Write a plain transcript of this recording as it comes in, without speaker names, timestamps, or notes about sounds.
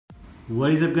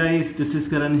What is up guys, this is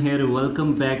Karan here.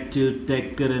 Welcome back to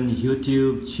Tech Karan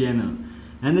YouTube channel.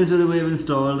 And this video we have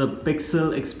installed the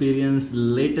Pixel Experience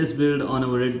latest build on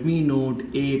our Redmi Note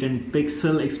 8, and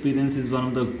Pixel Experience is one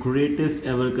of the greatest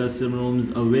ever custom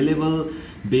ROMs available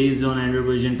based on Android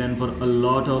version 10 for a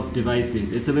lot of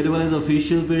devices. It's available as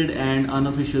official build and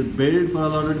unofficial build for a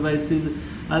lot of devices.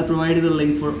 I'll provide you the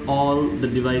link for all the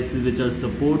devices which are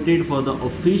supported for the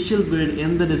official build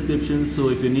in the description. So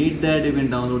if you need that, you can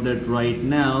download that right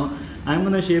now. I'm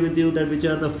gonna share with you that which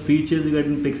are the features you get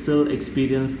in Pixel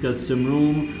Experience Custom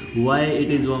ROM, why it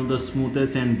is one of the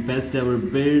smoothest and best ever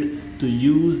build to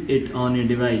use it on your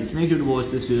device. Make sure to watch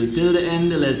this video till the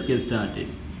end. Let's get started.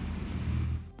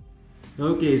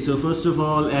 Okay, so first of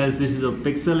all, as this is a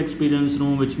Pixel Experience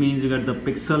ROM, which means you got the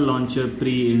Pixel launcher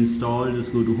pre-installed.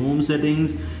 Just go to home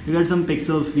settings. You got some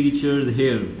Pixel features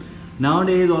here.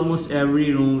 Nowadays, almost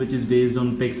every ROM which is based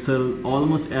on Pixel,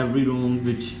 almost every ROM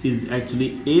which is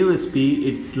actually AOSP,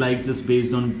 it's like just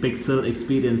based on Pixel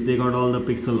Experience. They got all the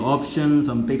Pixel options,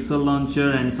 some Pixel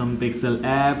launcher and some Pixel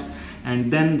apps,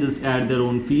 and then just add their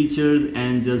own features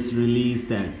and just release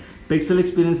that. Pixel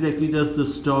Experience is actually just the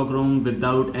stock ROM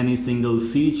without any single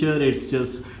feature. It's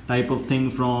just type of thing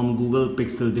from Google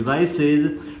Pixel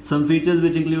devices. Some features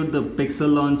which include the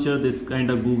Pixel launcher, this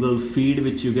kind of Google feed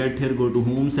which you get here. Go to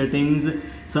home settings.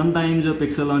 Sometimes your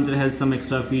Pixel launcher has some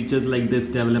extra features like this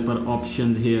developer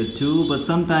options here too, but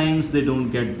sometimes they don't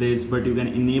get this, but you can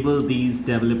enable these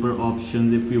developer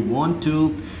options if you want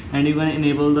to, and you can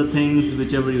enable the things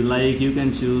whichever you like. You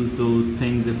can choose those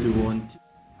things if you want.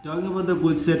 Talking about the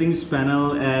quick settings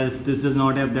panel, as this does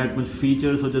not have that much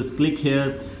features, so just click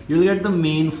here. You'll get the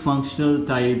main functional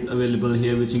tiles available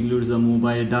here, which includes the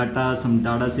mobile data, some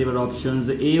data saver options,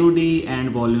 the AOD and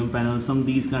volume panel, some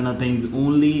these kind of things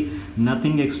only,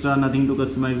 nothing extra, nothing to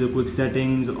customize your quick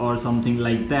settings or something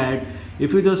like that.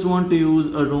 If you just want to use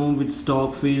a ROM with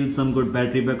stock fields, some good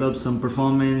battery backup, some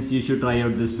performance, you should try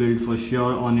out this build for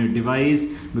sure on your device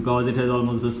because it has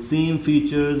almost the same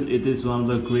features. It is one of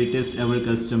the greatest ever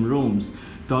custom ROMs.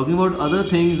 Talking about other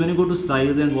things, when you go to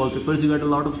styles and wallpapers, you get a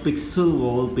lot of Pixel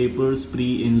wallpapers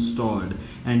pre-installed,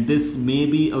 and this may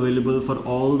be available for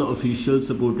all the official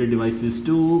supported devices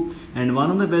too. And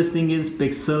one of the best thing is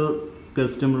Pixel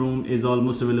Custom ROM is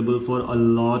almost available for a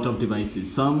lot of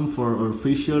devices. Some for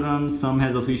official runs, some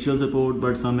has official support,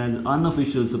 but some has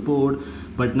unofficial support.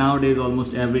 But nowadays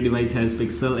almost every device has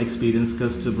Pixel Experience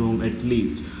Custom ROM at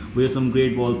least. We have some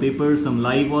great wallpapers, some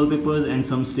live wallpapers and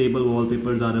some stable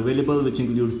wallpapers are available, which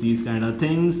includes these kind of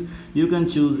things. You can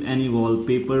choose any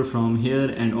wallpaper from here,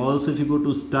 and also if you go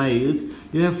to styles,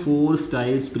 you have 4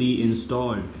 styles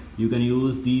pre-installed. You can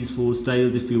use these 4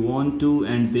 styles if you want to,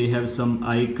 and they have some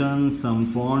icons, some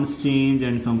fonts change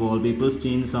and some wallpapers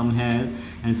change, some have,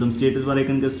 and some status bar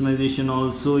icon customization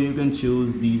also. You can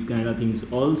choose these kind of things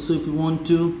also if you want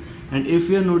to. And if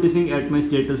you are noticing at my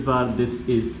status bar, this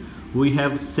is, we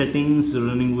have settings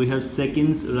running, we have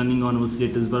seconds running on our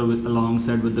status bar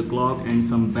alongside with the clock, and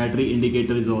some battery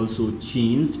indicator is also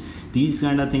changed. These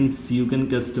kind of things you can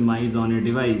customize on your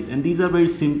device, and these are very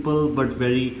simple but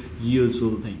very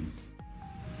useful things.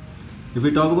 If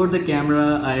we talk about the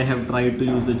camera, I have tried to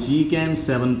use the Gcam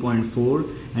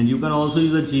 7.4, and you can also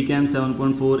use the Gcam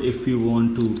 7.4 if you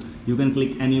want to. You can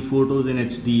click any photos in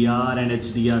HDR and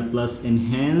HDR plus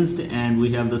enhanced, and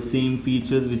we have the same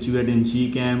features which you get in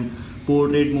Gcam.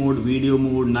 Portrait mode, video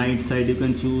mode, night sight, you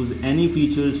can choose any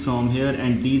features from here,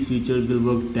 and these features will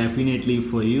work definitely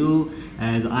for you,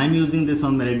 as I'm using this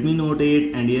on my Redmi Note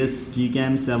 8, and yes,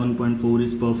 Gcam 7.4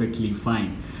 is perfectly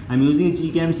fine. I'm using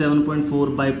Gcam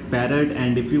 7.4 by Parrot,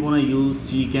 and if you want to use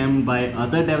Gcam by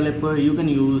other developer, you can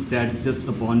use, that's just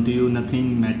upon to you,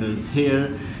 nothing matters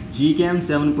here. Gcam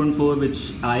 7.4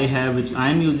 which I have, which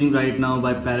I'm using right now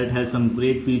by Parrot, has some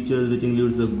great features which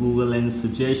includes the Google Lens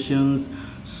suggestions,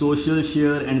 social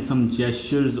share and some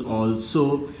gestures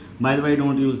also. By the way, I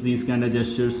don't use these kind of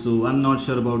gestures, so I'm not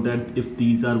sure about that if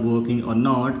these are working or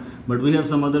not. But we have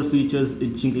some other features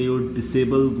which include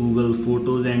disable Google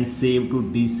Photos and save to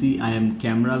DCIM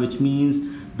camera, which means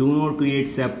do not create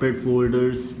separate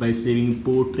folders by saving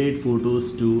portrait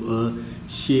photos to a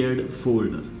shared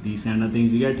folder. These kind of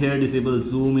things you get here. Disable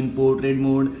zoom in portrait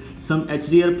mode. Some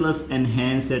HDR plus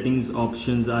enhanced settings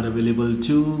options are available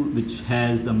too, which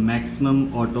has a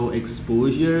maximum auto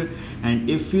exposure, and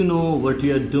if you know what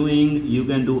you are doing, you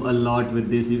can do a lot with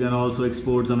this. You can also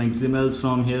export some XMLs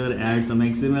from here, add some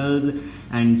XMLs,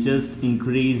 and just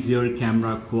increase your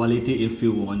camera quality if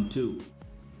you want to.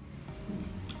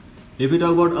 If we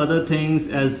talk about other things,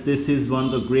 as this is one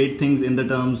of the great things in the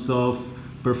terms of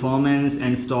performance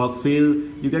and stock feel.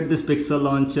 You get this pixel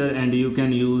launcher and you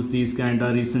can use these kind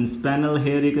of recent panel.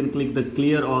 Here you can click the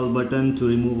clear all button to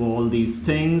remove all these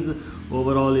things.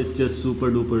 Overall it's just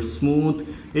super duper smooth.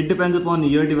 It depends upon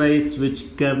your device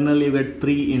which kernel you get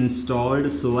pre-installed.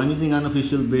 So I'm using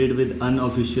unofficial build with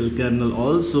unofficial kernel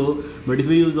also, but if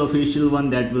you use the official one,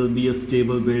 that will be a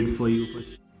stable build for you for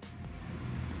sure.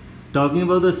 Talking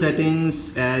about the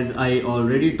settings, as I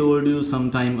already told you some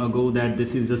time ago that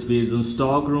this is just based on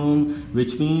stock ROM,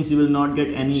 which means you will not get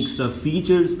any extra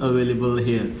features available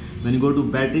here. When you go to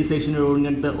battery section, you don't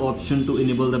get the option to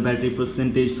enable the battery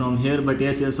percentage from here, but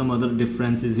yes, you have some other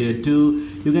differences here too.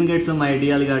 You can get some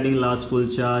idea regarding last full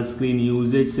charge, screen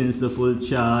usage since the full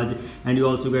charge, and you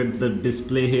also get the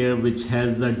display here which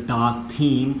has the dark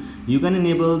theme. You can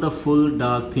enable the full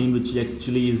dark theme, which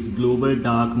actually is global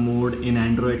dark mode in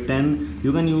Android 10.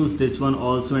 You can use this one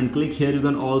also, and click here. You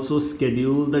can also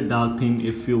schedule the dark theme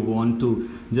if you want to,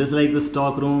 just like the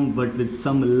stock ROM, but with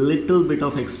some little bit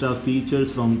of extra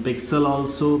features from Pixel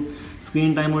also.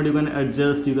 Screen time mode you can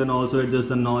adjust. You can also adjust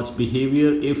the notch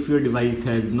behavior. If your device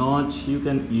has notch, you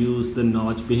can use the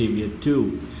notch behavior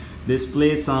too.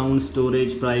 Display, sound,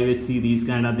 storage, privacy, these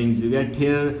kind of things you get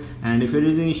here. And if you're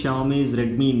using Xiaomi's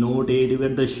Redmi Note 8, you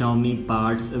get the Xiaomi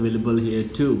parts available here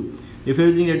too. If you're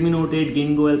using Redmi Note 8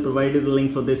 Gingo, I'll provide you the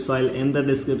link for this file in the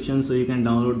description, so you can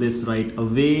download this right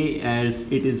away, as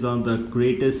it is one of the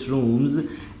greatest ROMs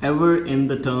ever in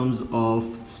the terms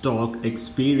of stock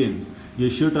experience.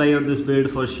 You should try out this build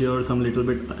for sure. Some little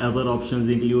bit other options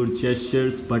include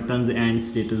gestures, buttons and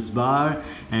status bar.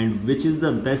 And which is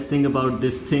the best thing about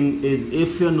this thing is,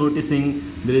 if you're noticing,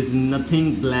 there is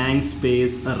nothing blank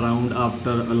space around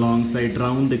alongside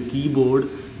the keyboard,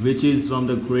 which is one of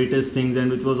the greatest things and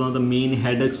which was one of the main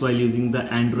headaches while using the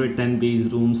Android 10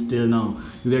 based ROMs till now.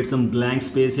 You get some blank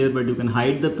space here, but you can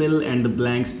hide the pill and the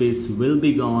blank space will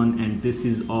be gone. And this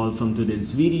is all from today's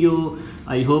video.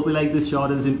 I hope you like this short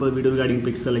and simple video regarding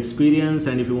Pixel experience,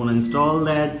 and if you want to install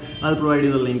that, I'll provide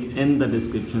you the link in the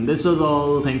description. This was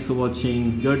all. Thanks for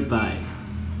watching. Goodbye.